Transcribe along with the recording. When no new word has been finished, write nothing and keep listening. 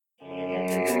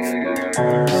Welcome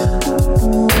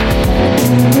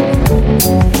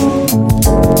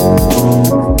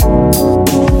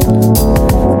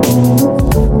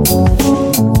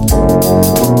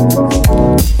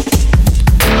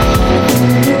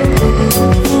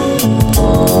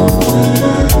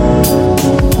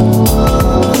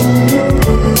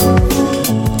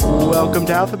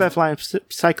to Alphabet Flying's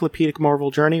Encyclopedic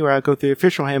Marvel Journey, where I go through the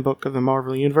official handbook of the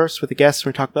Marvel Universe with the guests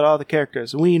and we talk about all the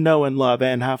characters we know and love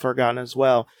and have forgotten as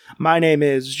well. My name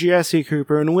is Jesse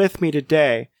Cooper, and with me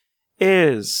today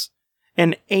is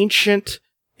an ancient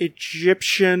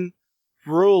Egyptian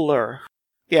ruler.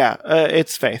 Yeah,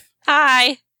 it's Faith.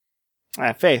 Hi.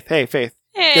 Faith. Hey, Faith.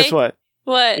 Hey. Guess what?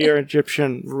 What? You're an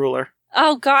Egyptian ruler.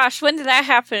 Oh gosh, when did that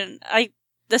happen?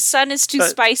 The sun is too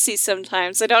spicy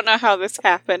sometimes. I don't know how this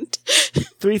happened.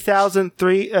 3000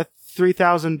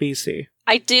 BC.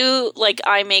 I do like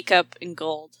eye makeup in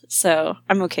gold, so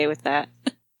I'm okay with that.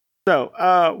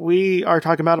 So, we are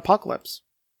talking about Apocalypse.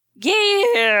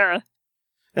 Yeah!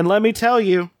 And let me tell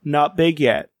you, not big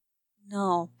yet.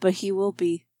 No, but he will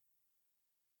be.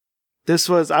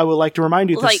 I would like to remind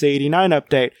you, this is the 89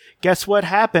 update. Guess what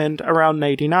happened around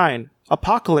 89?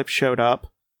 Apocalypse showed up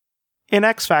in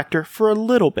X Factor for a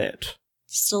little bit.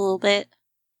 Just a little bit?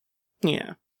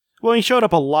 Yeah. Well, he showed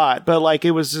up a lot, but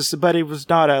it was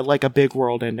not a big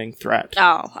world-ending threat.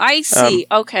 Oh, I see.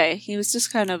 Okay. He was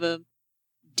just kind of a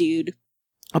dude.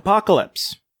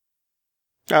 Apocalypse.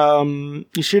 You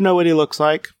should know what he looks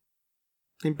like.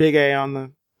 Big A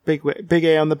on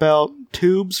the belt.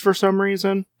 Tubes for some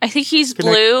reason. I think he's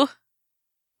blue.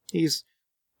 He's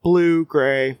blue,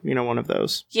 gray, one of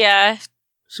those. Yeah.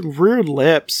 Some weird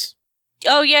lips.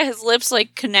 Oh yeah, his lips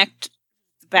connect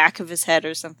the back of his head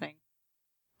or something.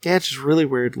 Yeah, it's just really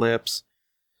weird lips.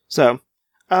 So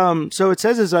it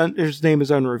says his name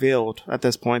is unrevealed at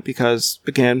this point because,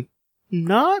 again,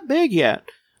 not big yet.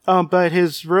 But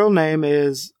his real name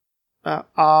is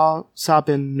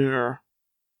Al-Sabin-Nur.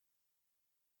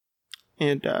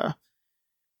 And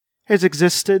his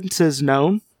existence is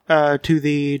known to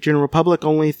the general public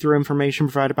only through information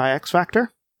provided by X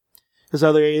Factor. His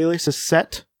other alias is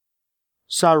Set,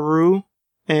 Saru,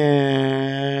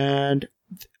 and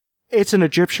it's an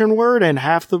Egyptian word, and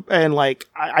I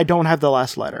don't have the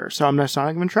last letter, so I'm just not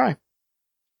even gonna try.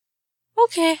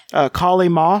 Okay. Kali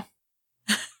Ma,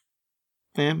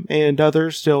 and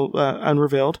others still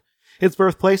unrevealed. His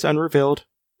birthplace unrevealed.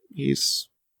 He's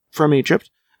from Egypt.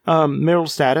 Marital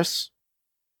status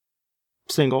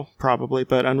single, probably,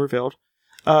 but unrevealed.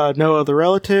 No other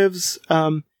relatives.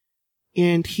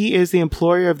 And he is the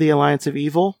employer of the Alliance of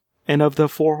Evil and of the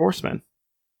Four Horsemen.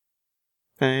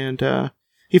 And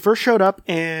he first showed up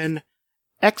in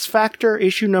X Factor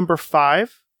issue number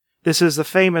 5. This is the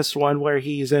famous one where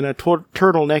he's in a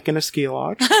turtleneck and a ski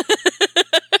lodge.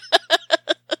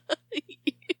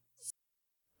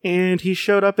 And he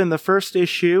showed up in the first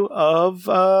issue of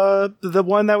the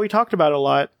one that we talked about a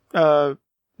lot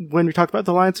when we talked about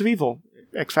the Alliance of Evil,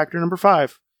 X Factor number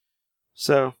 5.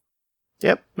 So,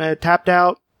 yep, tapped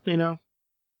out, I'm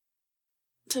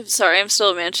sorry, I'm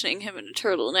still imagining him in a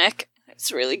turtleneck.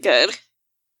 It's really good.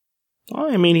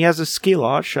 Well, I mean, he has a ski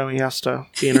lodge, so he has to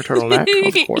be in a turtleneck,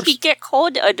 of course. He'd get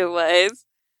cold otherwise.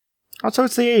 Also,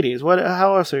 it's the 80s.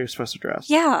 How else are you supposed to dress?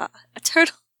 Yeah, a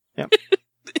turtle. Yeah.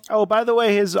 Oh, by the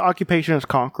way, his occupation is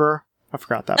conqueror. I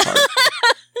forgot that part.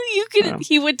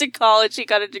 He went to college, he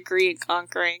got a degree in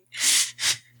conquering.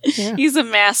 Yeah. He's a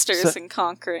master's in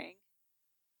conquering.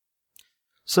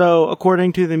 So,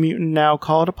 according to the mutant now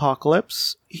called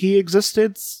Apocalypse, he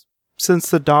existed since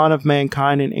the dawn of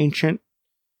mankind in ancient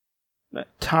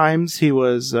times. He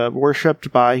was worshipped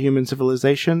by human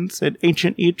civilizations. In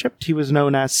ancient Egypt, he was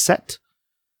known as Set,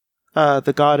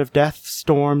 the god of death,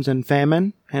 storms, and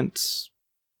famine. Hence,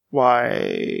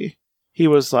 why he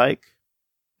was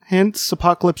Hence,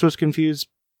 Apocalypse was confused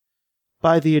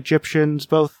by the Egyptians,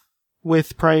 both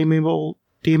with primeval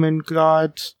demon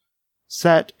gods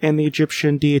Set and the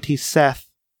Egyptian deity Seth.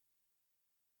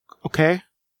 Okay?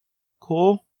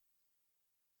 Cool?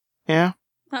 Yeah?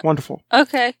 Wonderful.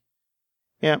 Okay.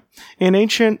 Yeah. In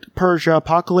ancient Persia,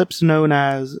 Apocalypse, known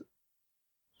as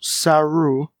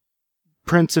Saru,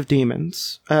 Prince of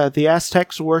Demons, the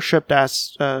Aztecs worshipped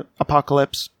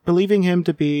Apocalypse, believing him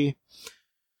to be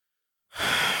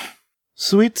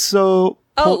Huitzilopochtli.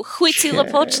 Oh,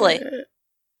 Huitzilopochtli.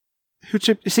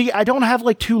 See, I don't have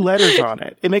 2 letters on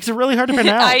it. It makes it really hard to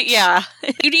pronounce. Yeah.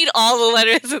 You need all the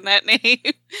letters in that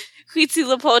name.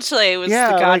 Huitzilopochtli was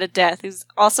the god of death. He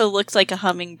also looks like a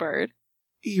hummingbird.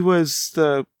 He was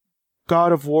the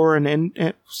god of war in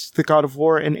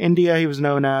India. He was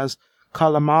known as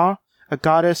Kalama, a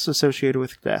goddess associated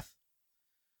with death.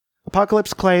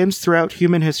 Apocalypse claims throughout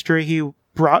human history he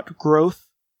brought growth,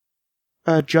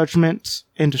 judgment,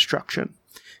 and destruction.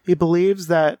 He believes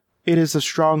that it is the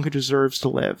strong who deserves to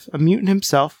live. A mutant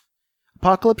himself,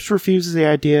 Apocalypse refuses the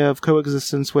idea of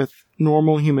coexistence with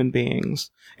normal human beings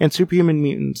and superhuman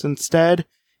mutants. Instead,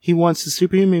 he wants the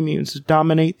superhuman mutants to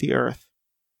dominate the Earth.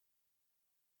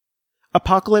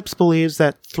 Apocalypse believes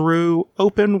that through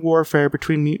open warfare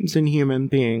between mutants and human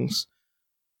beings,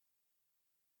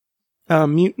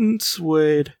 mutants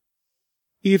would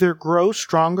either grow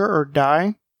stronger or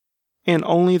die, and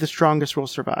only the strongest will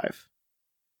survive.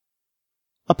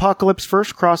 Apocalypse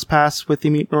first crossed paths with the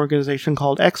mutant organization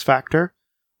called X-Factor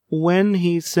when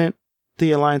he sent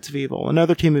the Alliance of Evil,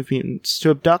 another team of mutants, to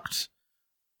abduct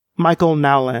Michael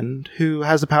Nowland, who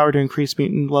has the power to increase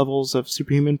mutant levels of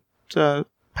superhuman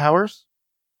powers.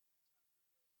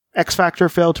 X-Factor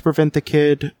failed to prevent the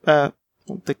kid,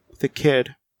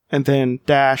 and then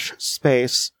dash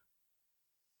space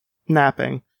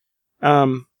napping.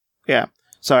 Yeah.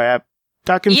 Sorry, I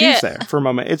got confused there for a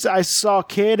moment. I saw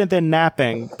kid and then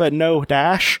napping, but no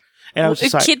dash, and I was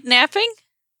just like, kidnapping?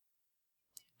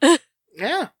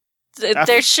 Yeah.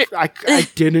 I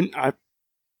didn't.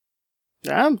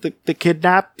 The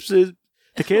kidnaps.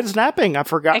 The kid's napping. I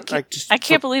forgot. I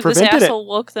can't believe this asshole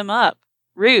woke them up.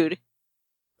 Rude.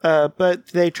 But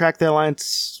they tracked the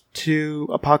Alliance to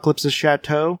Apocalypse's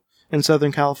chateau in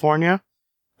Southern California.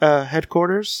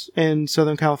 Headquarters in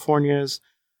Southern California's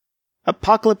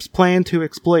Apocalypse plan to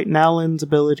exploit Nowland's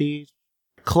ability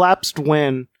collapsed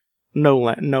when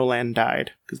Nolan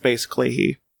died. Because basically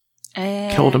he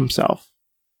killed himself.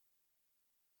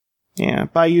 Yeah,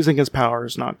 by using his power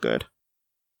is not good.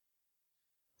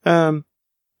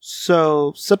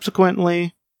 So,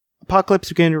 subsequently, Apocalypse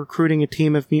began recruiting a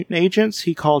team of mutant agents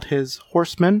he called his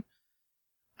Horsemen,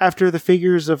 after the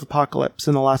figures of Apocalypse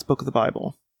in the last book of the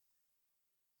Bible.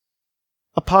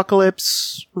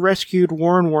 Apocalypse rescued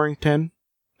Warren Warrington,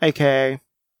 aka...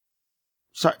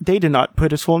 Sorry, they did not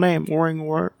put his full name. Warren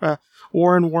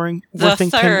Worthington the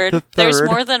third. There's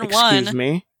more than one. Excuse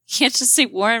me. You can't just say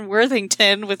Warren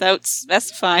Worthington without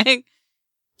specifying.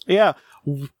 Yeah.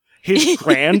 His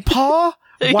grandpa?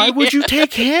 Why would you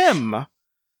take him?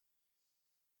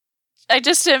 I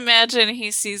just imagine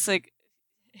he sees like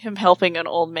him helping an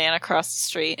old man across the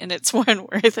street, and it's Warren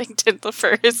Worthington the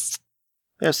first.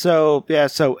 So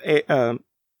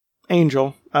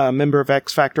Angel, a member of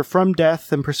X-Factor from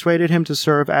Death, and persuaded him to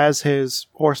serve as his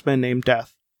horseman named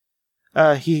Death.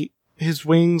 His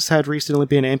wings had recently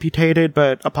been amputated,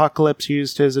 but Apocalypse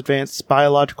used his advanced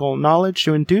biological knowledge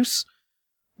to induce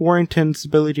Warrington's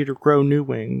ability to grow new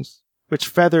wings, which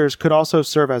feathers could also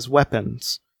serve as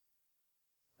weapons.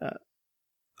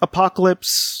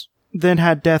 Apocalypse then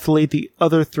had Death lead the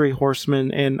other three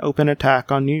horsemen in open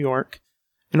attack on New York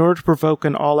in order to provoke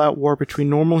an all-out war between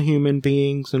normal human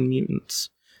beings and mutants.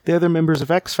 The other members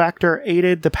of X-Factor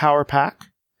aided by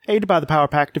the Power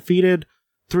Pack, defeated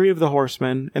 3 of the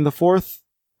horsemen, and the 4th,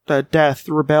 Death,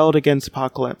 rebelled against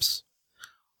Apocalypse.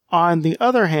 On the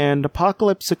other hand,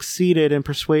 Apocalypse succeeded in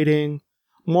persuading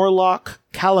Morlock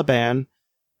Caliban,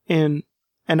 an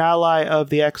ally of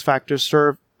the X-Factor,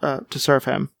 to serve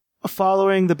him.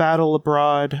 Following the battle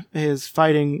abroad, his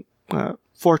fighting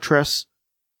fortress,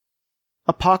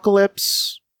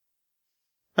 Apocalypse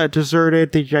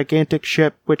deserted the gigantic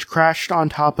ship which crashed on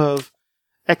top of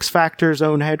X-Factor's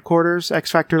own headquarters.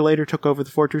 X-Factor later took over the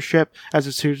fortress ship as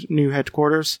its new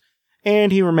headquarters,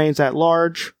 and he remains at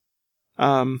large.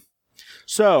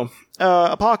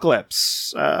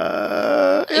 Apocalypse. There's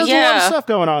a lot of stuff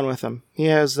going on with him. He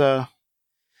has,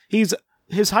 his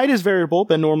height is variable,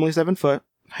 but normally 7 foot.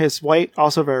 His weight,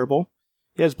 also variable.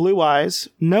 He has blue eyes,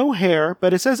 no hair,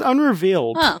 but it says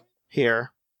unrevealed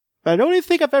here. But I don't even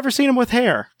think I've ever seen him with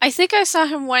hair. I think I saw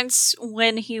him once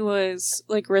when he was,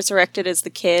 like, resurrected as the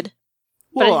kid.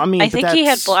 Well, I think he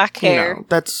had black hair.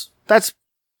 That's...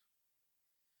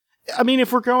 I mean,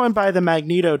 if we're going by the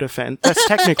Magneto defense, that's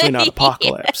technically not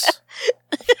Apocalypse.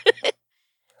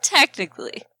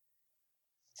 Technically.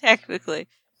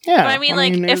 Yeah. But I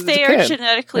mean, if they are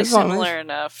genetically similar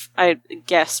enough, I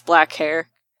guess black hair.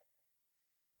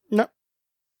 No.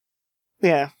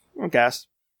 Yeah, I guess.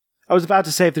 I was about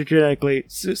to say if they're genetically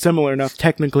similar enough,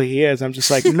 technically he is. I'm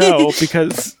just like, no,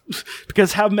 because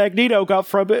how Magneto got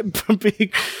from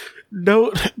being...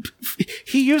 No,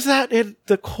 he used that in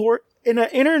the court, in an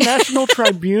international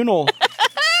tribunal.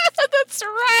 That's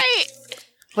right.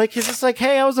 Like, he's just like,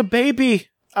 hey, I was a baby.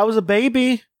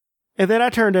 And then I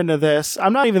turned into this.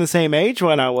 I'm not even the same age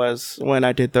when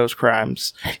I did those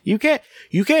crimes. You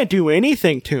can't do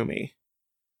anything to me.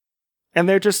 And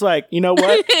they're just like, you know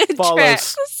what?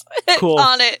 Follows. Cool.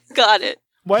 On it. Got it.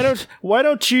 Why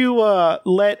don't you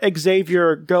let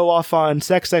Xavier go off on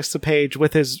sex escapade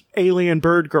with his alien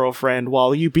bird girlfriend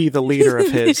while you be the leader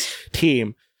of his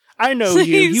team? I know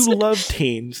Please. you love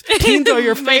teens. Teens are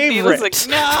your favorite. Like,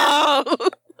 no!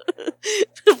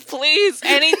 Please,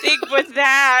 anything but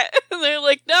that. And they're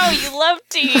like, no, you love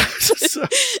teens. It's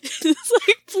like,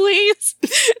 please,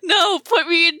 no, put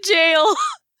me in jail.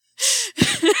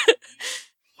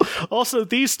 Also,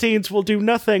 these teens will do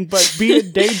nothing but be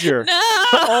in danger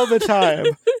all the time.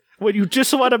 When you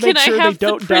just want to make sure they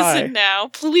don't die. Can I have the prison now,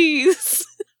 please?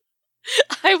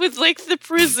 I would like the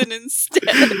prison instead.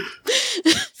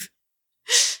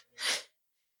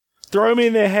 Throw me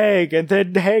in the Hague and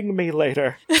then hang me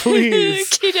later,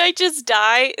 please. Can I just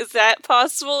die? Is that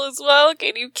possible as well?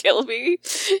 Can you kill me?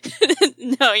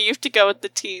 No, you have to go with the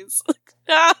teens.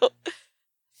 No.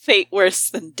 Fate worse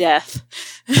than death.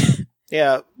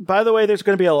 Yeah, by the way, there's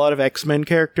going to be a lot of X-Men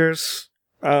characters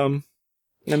in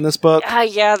this book.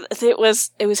 Yeah, it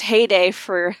was heyday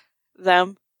for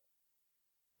them.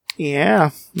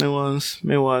 Yeah, it was,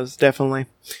 definitely.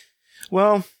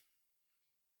 Well,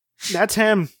 that's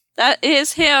him. That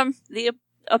is him, the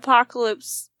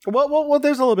Apocalypse. Well,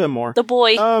 there's a little bit more. The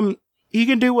boy. He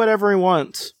can do whatever he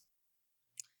wants.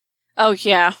 Oh,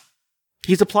 yeah.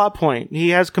 He's a plot point.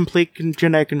 He has complete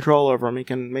genetic control over him. He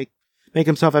can make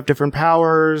himself have different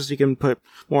powers. He can put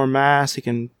more mass. He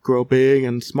can grow big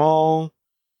and small.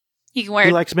 He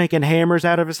likes making hammers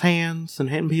out of his hands and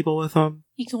hitting people with them.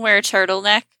 He can wear a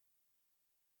turtleneck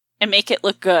and make it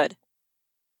look good.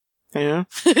 Yeah.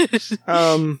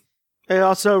 He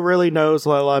also really knows a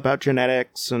lot about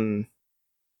genetics and,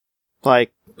 and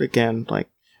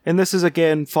this is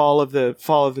again Fall of the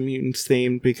Mutants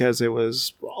themed because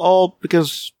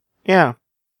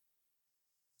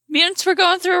mutants were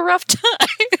going through a rough time,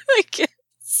 I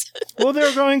guess. Well,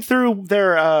 they're going through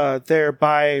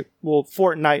their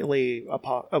fortnightly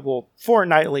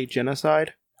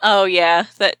genocide. Oh yeah,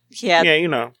 Yeah, you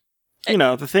know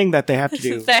the thing that they have to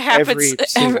do that happens every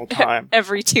single time,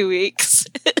 every 2 weeks.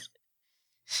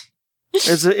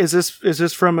 Is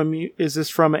this from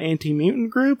an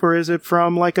anti-mutant group or is it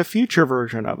from like a future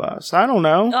version of us? I don't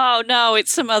know. Oh no,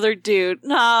 it's some other dude.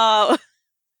 No.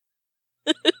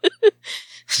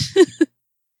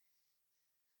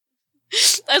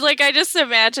 I just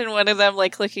imagine one of them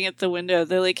looking at the window.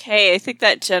 They're like, "Hey, I think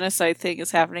that genocide thing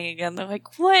is happening again." They're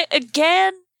like, "What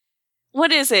again?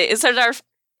 What is it? Is it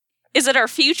our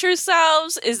future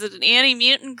selves? Is it an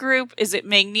anti-mutant group? Is it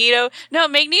Magneto? No,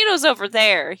 Magneto's over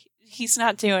there. He's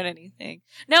not doing anything.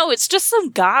 No, it's just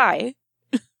some guy.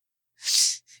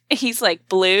 He's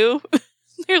blue."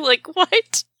 They're like,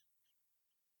 "What?"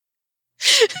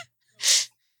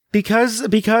 Because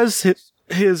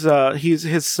his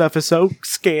stuff is so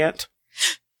scant.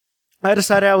 I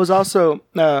decided I was also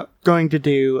going to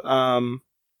do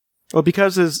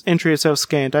because his entry is so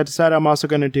scant. I decided I'm also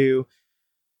going to do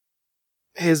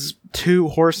his two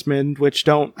horsemen, which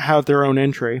don't have their own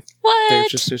entry.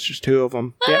 What? It's just two of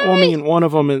them. What? Yeah, well, I mean, one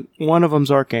of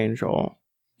them's Archangel.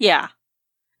 Yeah,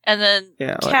 and then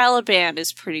Caliban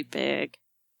is pretty big.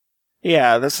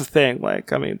 Yeah, that's the thing.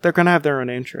 They're gonna have their own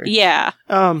entry. Yeah.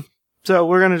 So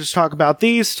we're gonna just talk about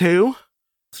these two.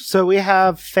 So we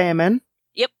have Famine.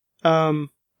 Yep.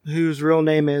 Whose real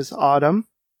name is Autumn.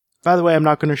 By the way, I'm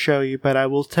not gonna show you, but I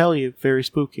will tell you. Very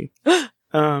spooky.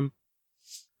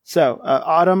 So,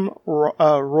 Autumn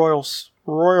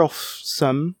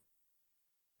Rolfsum,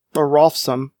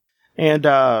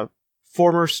 and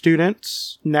former student,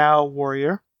 now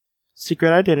warrior,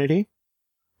 secret identity,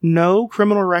 no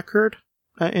criminal record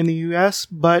in the U.S.,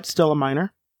 but still a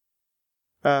minor.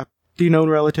 The known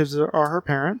relatives are her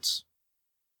parents.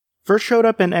 First showed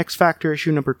up in X Factor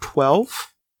issue number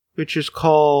 12, which is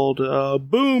called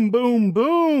Boom Boom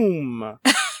Boom.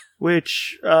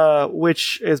 Which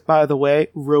is, by the way,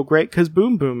 real great because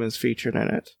Boom Boom is featured in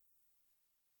it.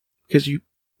 Because you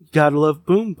gotta love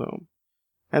Boom Boom.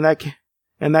 And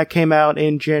that came out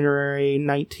in January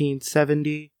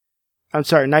 1987. And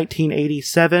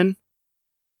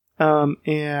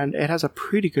it has a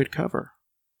pretty good cover.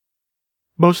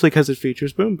 Mostly because it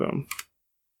features Boom Boom.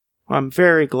 I'm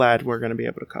very glad we're gonna be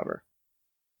able to cover.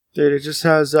 It just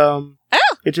has,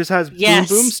 It just has yes.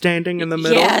 Boom Boom standing in the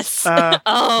middle. Yes. I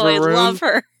love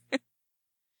her.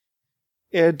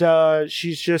 And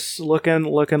she's just looking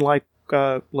like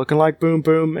Boom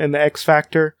Boom in the X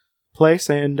Factor place,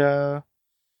 and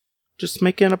just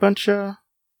making a bunch of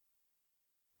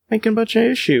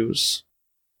issues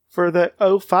for the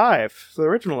 05, the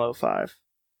original 05.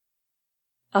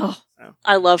 Oh,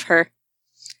 I love her.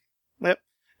 Yep.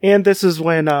 And this is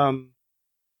when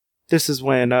This is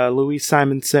when Louise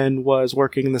Simonson was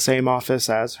working in the same office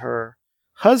as her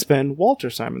husband, Walter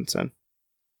Simonson.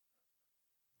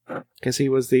 Because he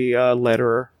was the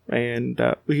letterer, and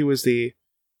he was the...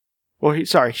 Well,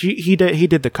 he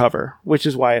did the cover, which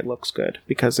is why it looks good,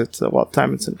 because it's the Walt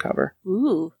Simonson cover.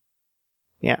 Ooh.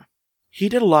 Yeah. He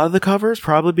did a lot of the covers,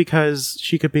 probably because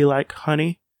she could be like,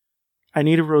 honey, I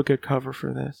need a real good cover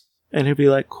for this. And he'd be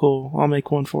like, cool, I'll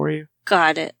make one for you.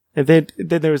 Got it. And then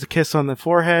there was a kiss on the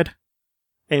forehead,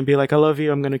 and be like, I love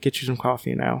you, I'm going to get you some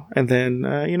coffee now. And then,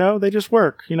 they just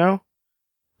work, him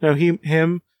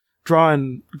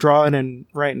drawing and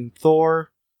writing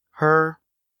Thor, her,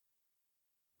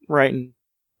 writing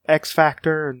X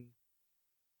Factor,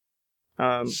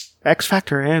 and X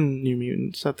Factor and New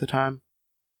Mutants at the time.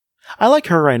 I like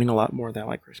her writing a lot more than I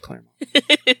like Chris Claremont.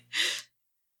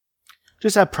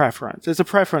 Just have preference. It's a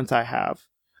preference I have.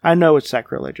 I know it's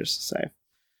sacrilegious to say.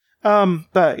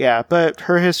 But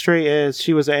her history is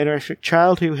she was an anorexic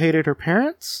child who hated her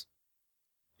parents.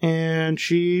 And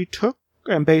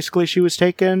basically she was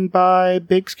taken by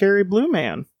Big Scary Blue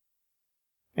Man.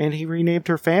 And he renamed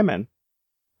her Famine.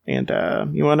 And,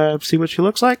 you want to see what she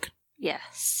looks like?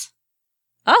 Yes.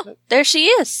 Oh, there she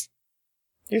is.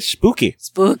 It's spooky.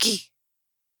 Spooky.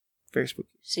 Very spooky.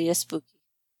 She is spooky.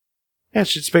 Yeah,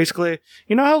 she's basically...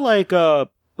 You know how,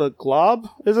 the Glob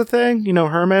is a thing?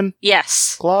 Herman?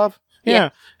 Yes. Glob? Yeah.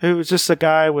 Who was just a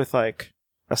guy with, a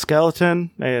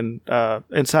skeleton and,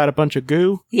 inside a bunch of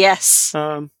goo. Yes.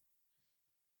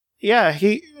 Yeah,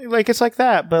 he... it's like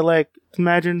that, but,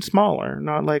 imagine smaller.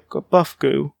 Not like a buff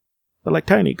goo, but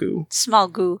tiny goo. Small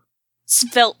goo.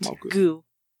 Svelte goo.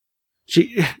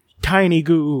 Tiny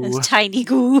goo. It's tiny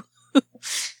goo.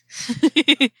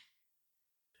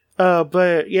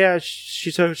 But yeah,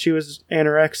 she was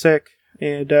anorexic,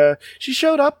 and she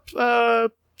showed up.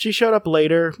 She showed up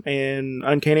later in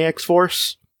Uncanny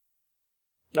X-Force,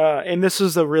 and this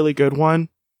was a really good one.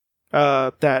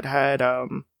 That had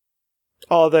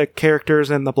all the characters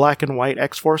in the black and white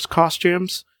X-Force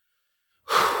costumes.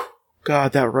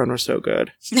 God, that run was so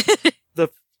good. The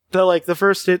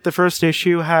first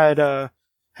issue had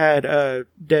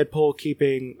Deadpool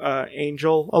keeping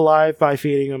Angel alive by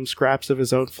feeding him scraps of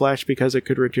his own flesh because it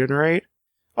could regenerate.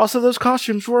 Also, those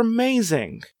costumes were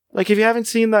amazing. If you haven't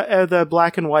seen the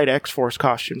black and white X-Force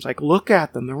costumes, look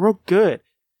at them. They're real good.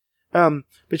 But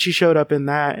she showed up in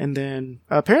that, and then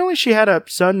apparently she had a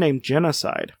son named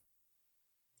Genocide.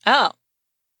 Oh.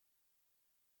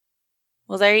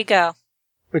 Well, there you go.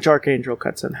 Which Archangel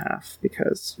cuts in half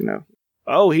because,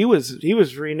 Oh, he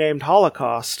was renamed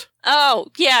Holocaust. Oh,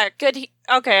 yeah, good.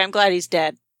 Okay, I'm glad he's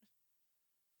dead.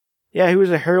 Yeah, he was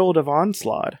a herald of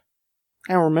onslaught.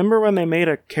 And remember when they made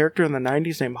a character in the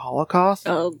 90s named Holocaust?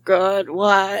 Oh, God,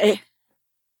 why?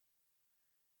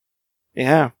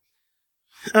 Yeah.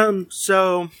 And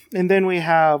then we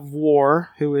have War,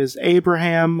 who is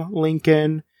Abraham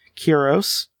Lincoln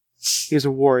Quiros. He's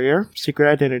a warrior, secret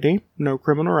identity, no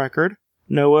criminal record,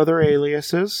 no other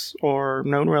aliases or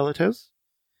known relatives.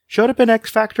 Showed up in X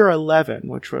Factor 11,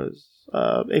 which was,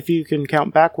 if you can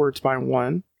count backwards by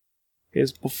one,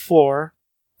 is before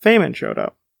Famine showed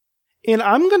up. And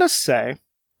I'm gonna say,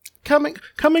 coming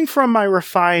from my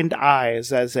refined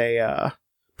eyes as a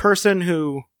person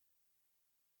who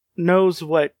knows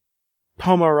what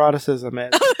homoeroticism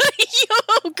is.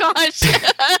 Oh gosh.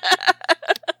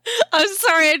 I'm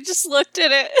sorry, I just looked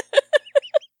at it.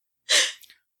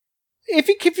 If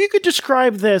you could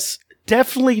describe this,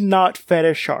 definitely not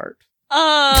fetish art.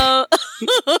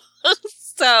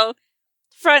 So,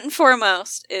 front and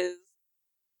foremost is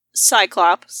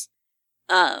Cyclops.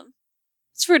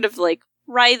 Sort of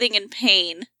writhing in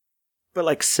pain.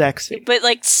 But sexy. But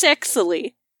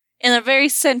sexily. In a very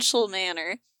sensual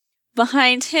manner.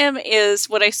 Behind him is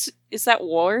is that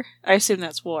War? I assume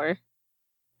that's War.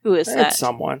 Who is that? It's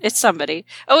someone. It's somebody.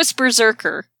 Oh, it's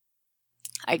Berserker.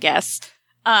 I guess.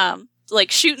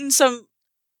 Shooting some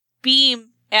beam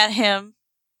at him,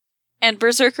 and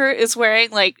Berserker is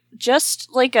wearing it's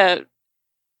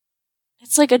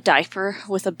like a diaper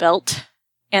with a belt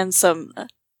and some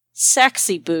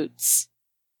sexy boots,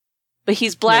 but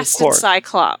he's blasting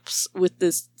Cyclops with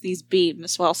these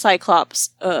beams while Cyclops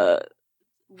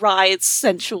writhes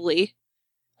sensually,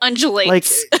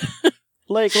 undulates.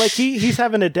 He's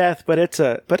having a death, but it's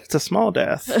a small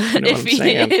death. You know what I'm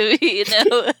saying? If you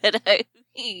know what I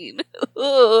mean.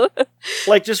 Ooh.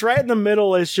 Just right in the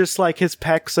middle is just his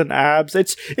pecs and abs.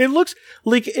 It looks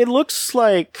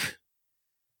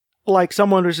like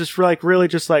someone was just really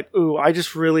just ooh, I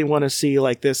just really want to see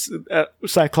this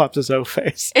Cyclops' O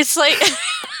face. It's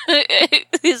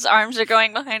his arms are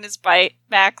going behind his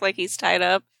back like he's tied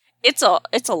up, It's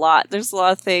a lot. There's a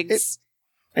lot of things.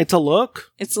 It's a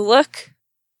look. It's a look.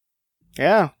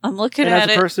 Yeah. I'm looking And at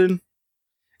it.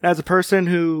 As a person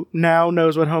who now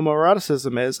knows what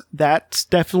homoeroticism is, that's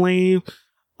definitely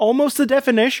almost the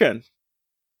definition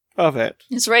of it.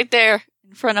 It's right there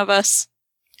in front of us.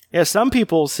 Yeah, some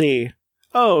people see,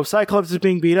 oh, Cyclops is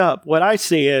being beat up. What I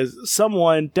see is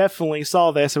someone definitely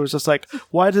saw this and was just like,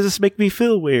 why does this make me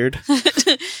feel weird?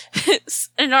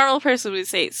 A normal person would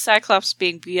say Cyclops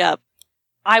being beat up.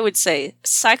 I would say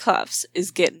Cyclops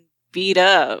is getting beat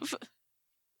up.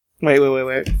 Wait.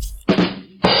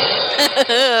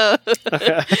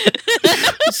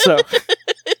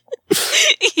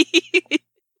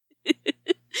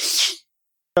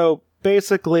 So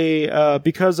basically,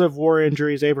 because of war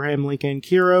injuries, Abraham Lincoln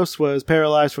Quiros was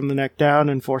paralyzed from the neck down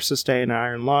and forced to stay in an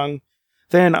iron lung.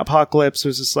 Then Apocalypse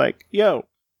was just like, yo,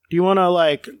 do you want to,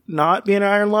 like, not be an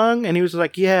iron lung? And he was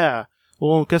like, yeah.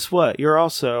 Well, guess what? You're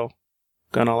also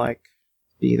gonna, like,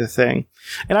 be the thing.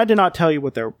 And I did not tell you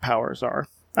what their powers are.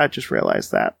 I just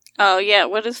realized that. Oh, yeah.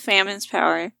 What is Famine's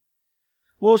power?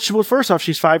 Well, first off,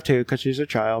 she's 5'2", because she's a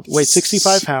child. Weighs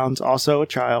 65 pounds, also a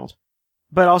child.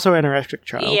 But also an anorexic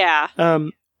child. Yeah.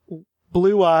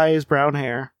 Blue eyes, brown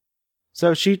hair.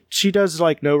 So she does,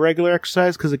 like, no regular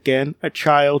exercise, because, again, a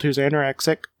child who's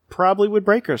anorexic probably would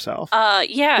break herself.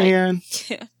 Yeah. And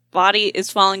body is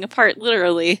falling apart,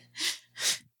 literally.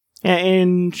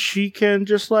 And she can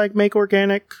just, like, make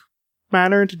organic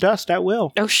matter into dust at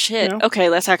will. Oh, shit. You know? Okay,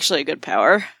 that's actually a good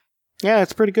power. Yeah,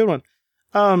 it's a pretty good one.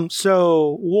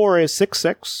 So War is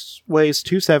 6'6", weighs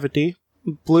 270,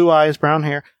 blue eyes, brown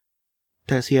hair.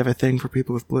 Does he have a thing for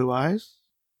people with blue eyes?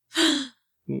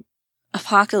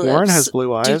 Apocalypse. Warren has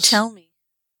blue eyes. Do tell me.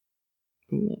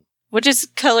 Ooh. What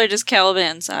color does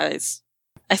Caliban's eyes?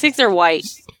 I think they're white.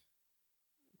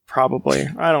 Probably.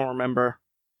 I don't remember.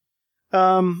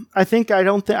 I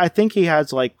think he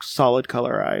has, like, solid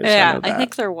color eyes. Yeah, I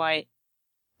think they're white.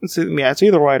 It's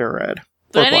either white or red.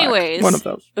 But or black. anyways. One of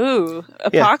those. Ooh,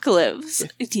 Apocalypse.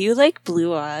 Yeah. Do you like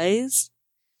blue eyes?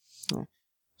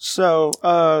 So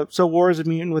War is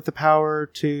immune with the power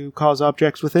to cause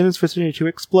objects within his vicinity to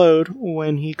explode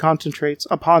when he concentrates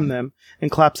upon them and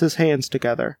claps his hands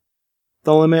together.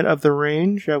 The limit of the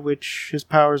range at which his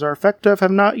powers are effective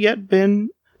have not yet been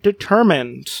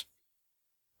determined.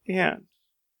 Yeah.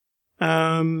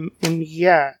 And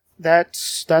yeah,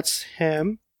 that's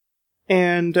him.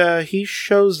 And he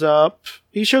shows up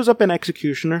in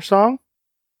Executioner Song.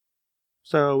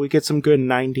 So we get some good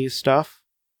 90s stuff.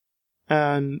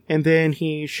 And then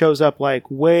he shows up, like,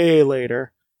 way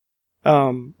later,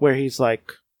 where he's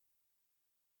like,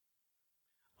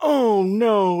 oh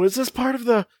no, is this part of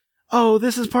the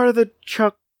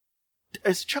Chuck,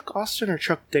 is it Chuck Austin or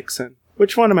Chuck Dixon?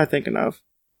 Which one am I thinking of?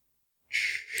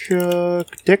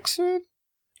 Chuck Dixon?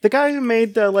 The guy who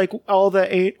made the, like, all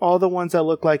the ones that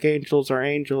look like angels are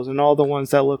angels, and all the ones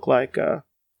that look like,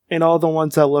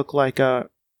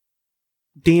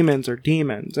 demons are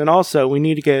demons. And also, we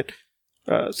need to get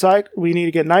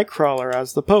Nightcrawler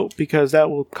as the Pope, because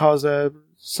that will cause a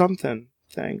something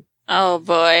thing. Oh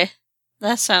boy.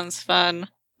 That sounds fun.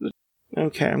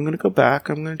 Okay, I'm gonna go back.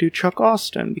 I'm gonna do Chuck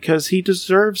Austin, because he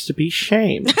deserves to be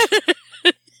shamed.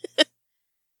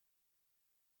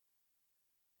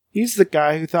 He's the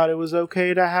guy who thought it was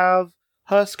okay to have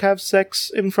Husk have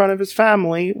sex in front of his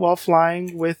family while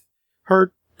flying with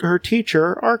her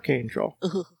teacher, Archangel.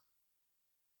 Ugh.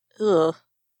 Ugh.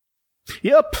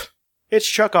 Yep. It's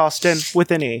Chuck Austin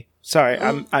with an E. Sorry,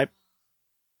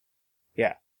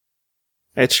 yeah.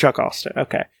 It's Chuck Austin.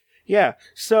 Okay. Yeah.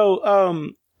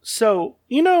 So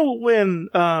you know when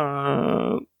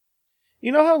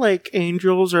you know how, like,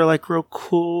 angels are, like, real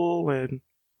cool and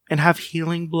have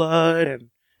healing blood, and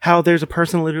how there's a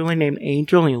person literally named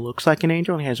Angel and he looks like an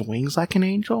angel and he has wings like an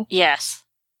angel? Yes.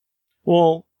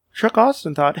 Well, Chuck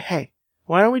Austin thought, hey,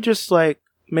 why don't we just, like,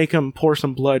 make him pour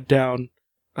some blood down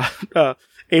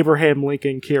Abraham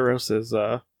Lincoln Quiros's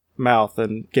mouth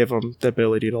and give him the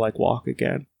ability to, like, walk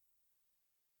again.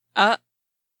 Oh.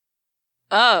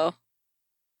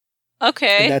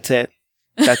 Okay. And that's it.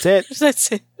 That's it.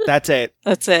 That's it. That's it.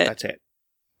 That's it. That's it.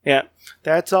 Yeah.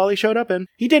 That's all he showed up in.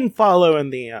 He didn't follow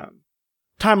in the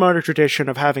time-honored tradition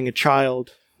of having a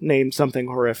child name something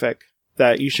horrific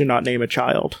that you should not name a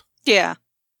child. Yeah.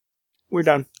 We're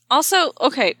done. Also,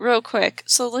 okay, real quick.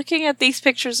 So looking at these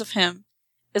pictures of him,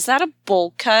 is that a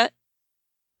bowl cut?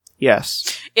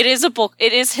 Yes. It is a bowl.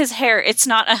 It is his hair. It's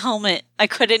not a helmet. I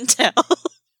couldn't tell.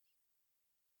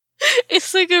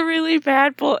 It's like a really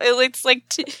bad bowl. It looks like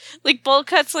like bowl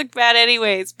cuts look bad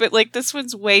anyways, but, like, this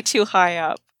one's way too high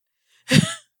up.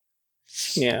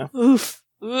 Yeah. Oof.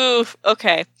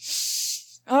 Okay.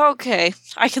 Okay,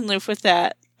 I can live with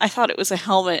that. I thought it was a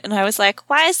helmet, and I was like,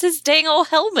 why is this dang old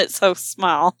helmet so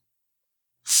small?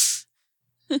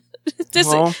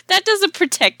 That doesn't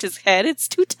protect his head. It's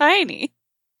too tiny.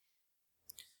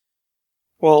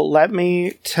 Well, let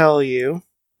me tell you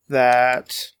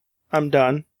that I'm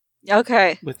done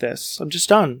Okay. with this. I'm just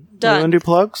done. Done. You want to do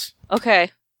plugs?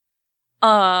 Okay.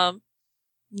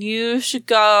 You should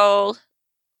go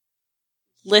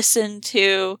listen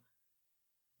to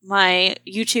my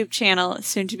YouTube channel,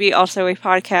 soon to be also a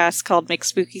podcast called Mix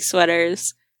Spooky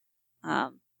Sweaters.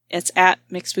 It's at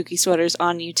Mix Spooky Sweaters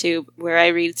on YouTube, where I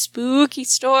read spooky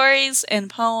stories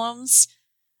and poems.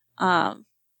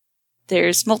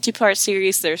 There's multi-part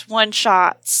series, there's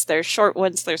one-shots, there's short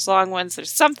ones, there's long ones,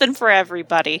 there's something for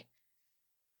everybody.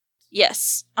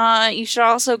 Yes. You should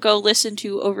also go listen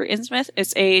to Over Innsmouth.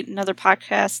 It's another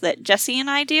podcast that Jesse and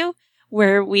I do,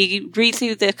 where we read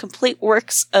through the complete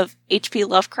works of H.P.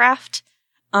 Lovecraft.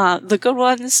 The good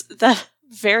ones, the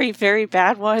very, very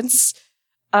bad ones.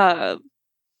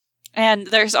 And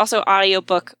there's also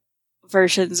audiobook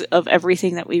versions of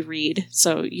everything that we read,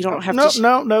 so you don't have to...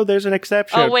 No, there's an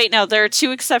exception. Oh, wait, no, there are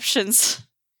 2 exceptions.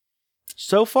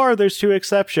 So far, there's 2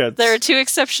 exceptions. There are 2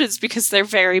 exceptions because they're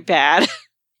very bad.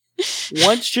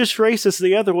 One's just racist,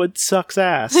 the other one sucks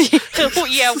ass.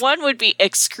 Yeah, one would be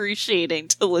excruciating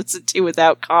to listen to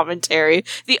without commentary.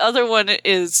 The other one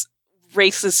is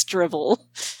racist drivel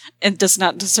and does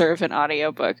not deserve an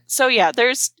audiobook. So yeah,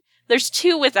 there's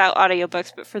 2 without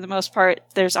audiobooks, but for the most part,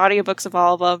 there's audiobooks of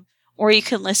all of them, or you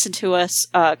can listen to us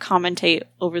commentate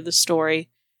over the story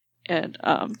and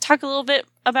talk a little bit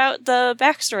about the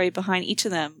backstory behind each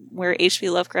of them, where H.P.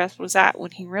 Lovecraft was at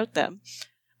when he wrote them.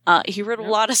 He wrote a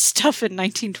lot of stuff in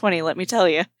 1920, let me tell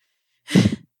you.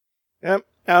 Yep.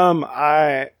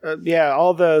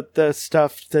 All the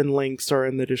stuff and links are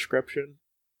in the description.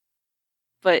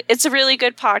 But it's a really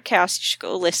good podcast. You should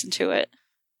go listen to it.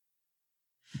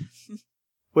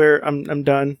 I'm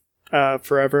done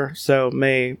forever. So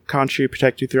may Khonshu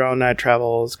protect you through all night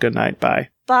travels. Good night. Bye.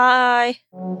 Bye.